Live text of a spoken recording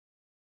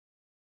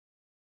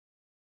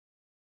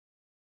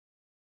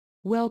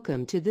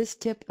Welcome to this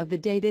tip of the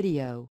day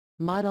video,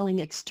 modeling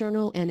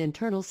external and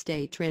internal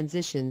state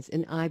transitions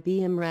in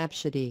IBM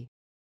Rhapsody.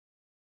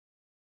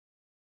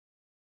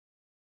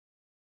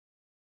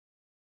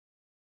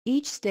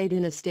 Each state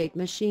in a state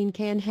machine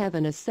can have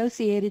an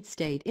associated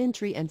state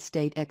entry and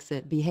state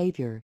exit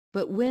behavior,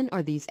 but when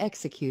are these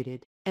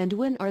executed, and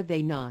when are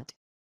they not?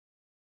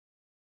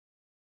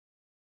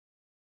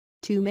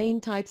 Two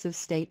main types of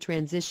state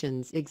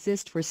transitions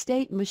exist for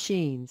state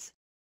machines: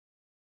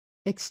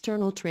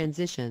 external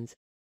transitions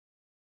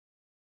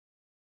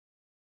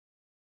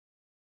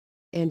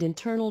and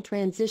internal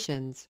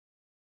transitions.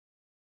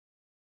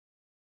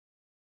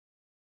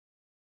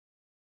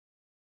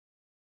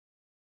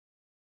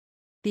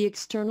 The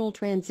external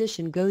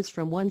transition goes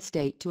from one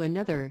state to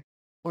another,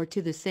 or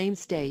to the same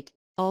state,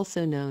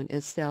 also known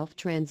as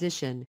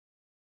self-transition,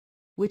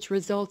 which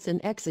results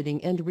in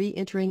exiting and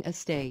re-entering a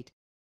state.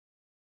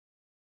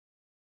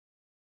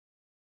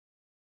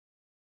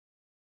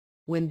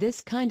 When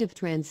this kind of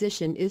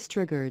transition is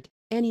triggered,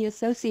 any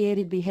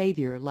associated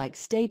behavior like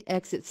state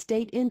exit,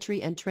 state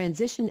entry, and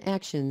transition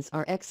actions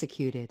are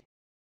executed.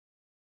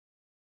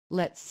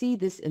 Let's see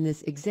this in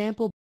this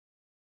example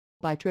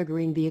by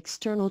triggering the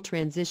external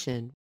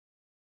transition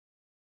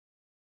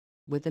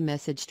with the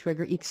message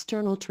trigger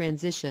external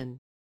transition.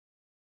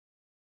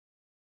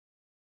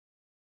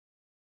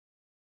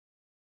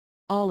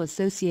 All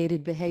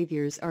associated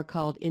behaviors are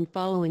called in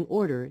following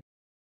order: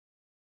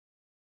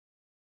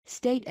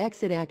 state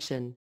exit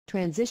action,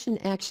 transition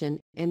action,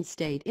 and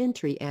state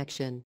entry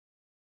action.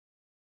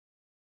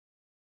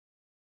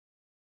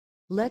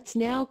 Let's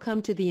now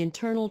come to the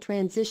internal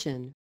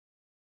transition.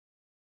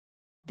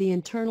 The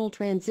internal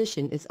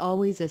transition is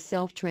always a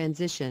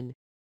self-transition,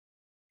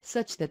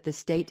 such that the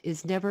state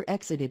is never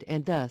exited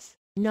and thus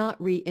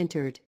not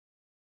re-entered.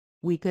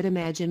 We could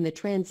imagine the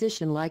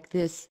transition like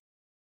this,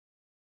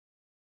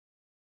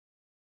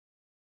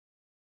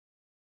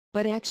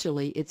 but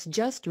actually it's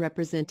just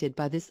represented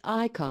by this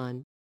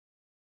icon.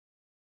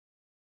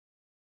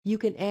 You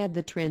can add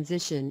the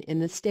transition in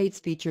the States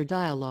feature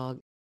dialog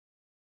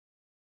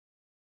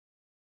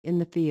in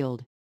the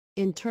field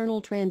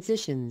Internal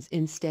Transitions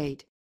in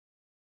State.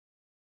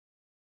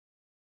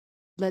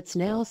 Let's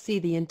now see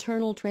the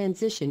internal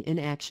transition in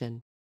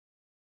action.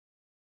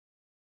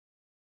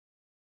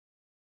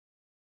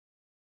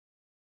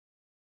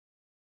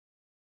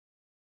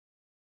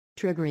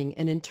 Triggering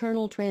an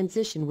internal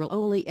transition will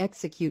only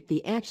execute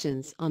the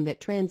actions on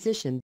that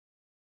transition.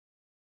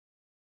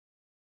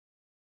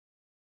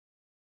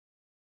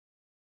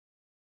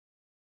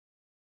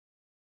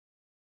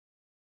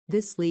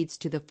 This leads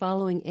to the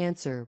following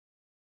answer: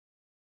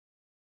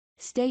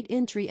 state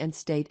entry and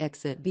state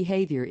exit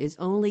behavior is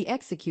only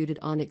executed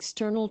on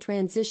external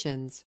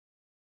transitions.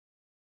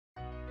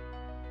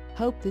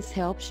 Hope this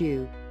helps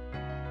you.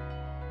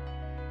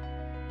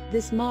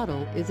 This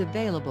model is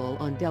available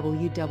on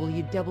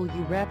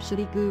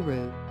Rhapsody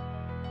Guru.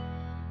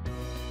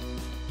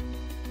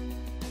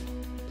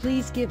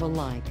 Please give a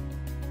like.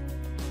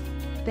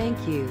 Thank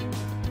you.